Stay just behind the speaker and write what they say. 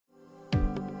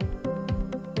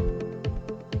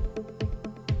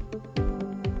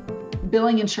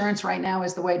billing insurance right now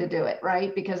is the way to do it,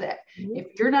 right? Because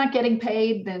if you're not getting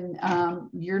paid, then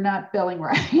you're not billing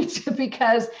right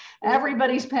because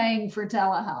everybody's paying for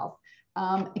telehealth.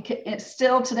 It's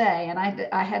still today. And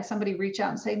I had somebody reach out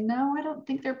and say, no, I don't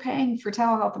think they're paying for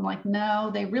telehealth. I'm like, no,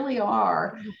 they really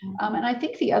are. And I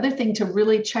think the other thing to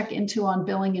really check into on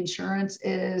billing insurance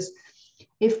is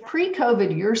if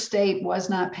pre-COVID, your state was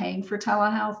not paying for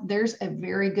telehealth, there's a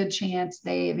very good chance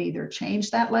they have either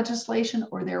changed that legislation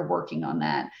or they're working on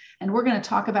that. And we're going to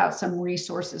talk about some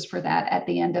resources for that at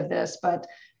the end of this. But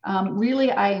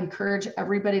really, I encourage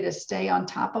everybody to stay on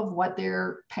top of what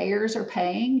their payers are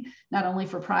paying, not only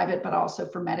for private, but also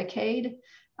for Medicaid.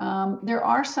 There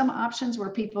are some options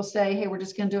where people say, hey, we're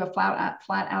just going to do a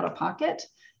flat out of pocket.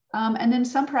 And then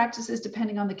some practices,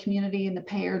 depending on the community and the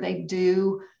payer, they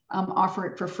do offer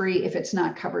it for free if it's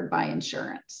not covered by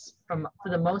insurance. For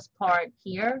the most part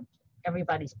here,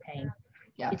 everybody's paying.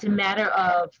 Yeah. It's a matter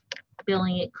of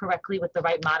billing it correctly with the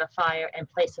right modifier and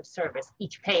place of service.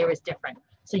 Each payer is different.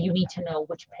 So you need to know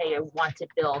which payer wants it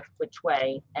billed which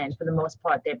way. And for the most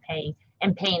part, they're paying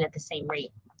at the same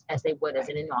rate as they would as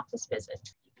an in-office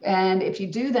visit. And if you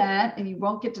do that, and you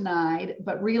won't get denied,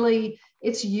 but really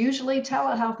it's usually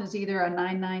telehealth is either a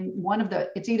 991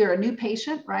 it's either a new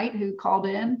patient, right, who called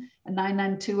in a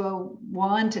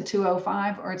 99201 to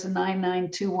 205, or it's a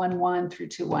 99211 through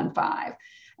 215.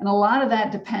 And a lot of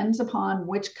that depends upon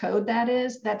which code that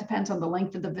is. That depends on the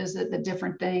length of the visit, the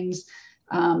different things.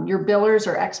 Your billers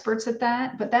are experts at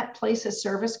that, but that place of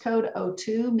service code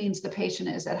 02 means the patient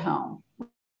is at home.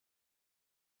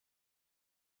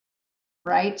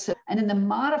 Right? So, and then the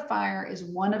modifier is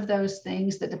one of those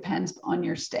things that depends on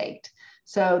your state.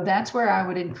 So that's where I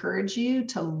would encourage you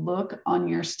to look on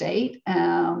your state.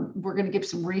 We're going to give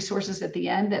some resources at the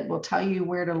end that will tell you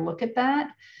where to look at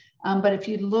that. But if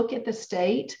you look at the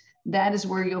state, that is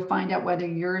where you'll find out whether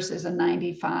yours is a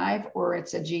 95 or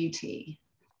it's a GT.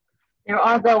 There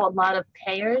are, though, a lot of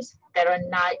payers that are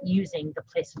not using the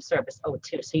place of service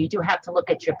 02. So you do have to look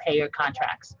at your payer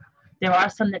contracts. There are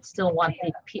some that still want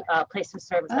the place of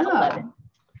service at 11,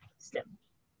 still,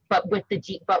 but with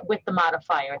the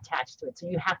modifier attached to it. So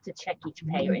you have to check each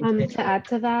payer individually. To add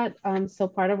to that, so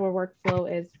part of our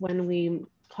workflow is when we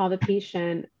call the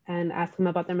patient and ask them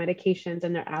about their medications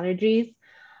and their allergies.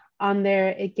 On there,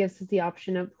 it gives us the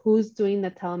option of who's doing the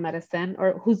telemedicine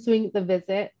or who's doing the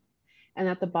visit. And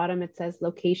at the bottom, it says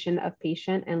location of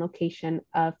patient and location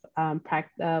of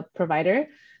provider.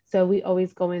 So we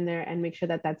always go in there and make sure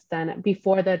that that's done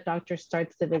before the doctor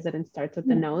starts the visit and starts with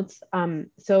the notes.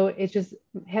 So it just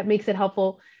makes it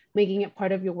helpful, making it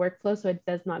part of your workflow so it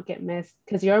does not get missed,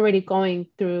 because you're already going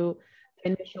through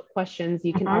initial questions.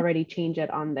 You can already change it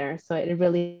on there. So it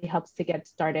really helps to get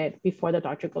started before the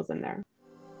doctor goes in there.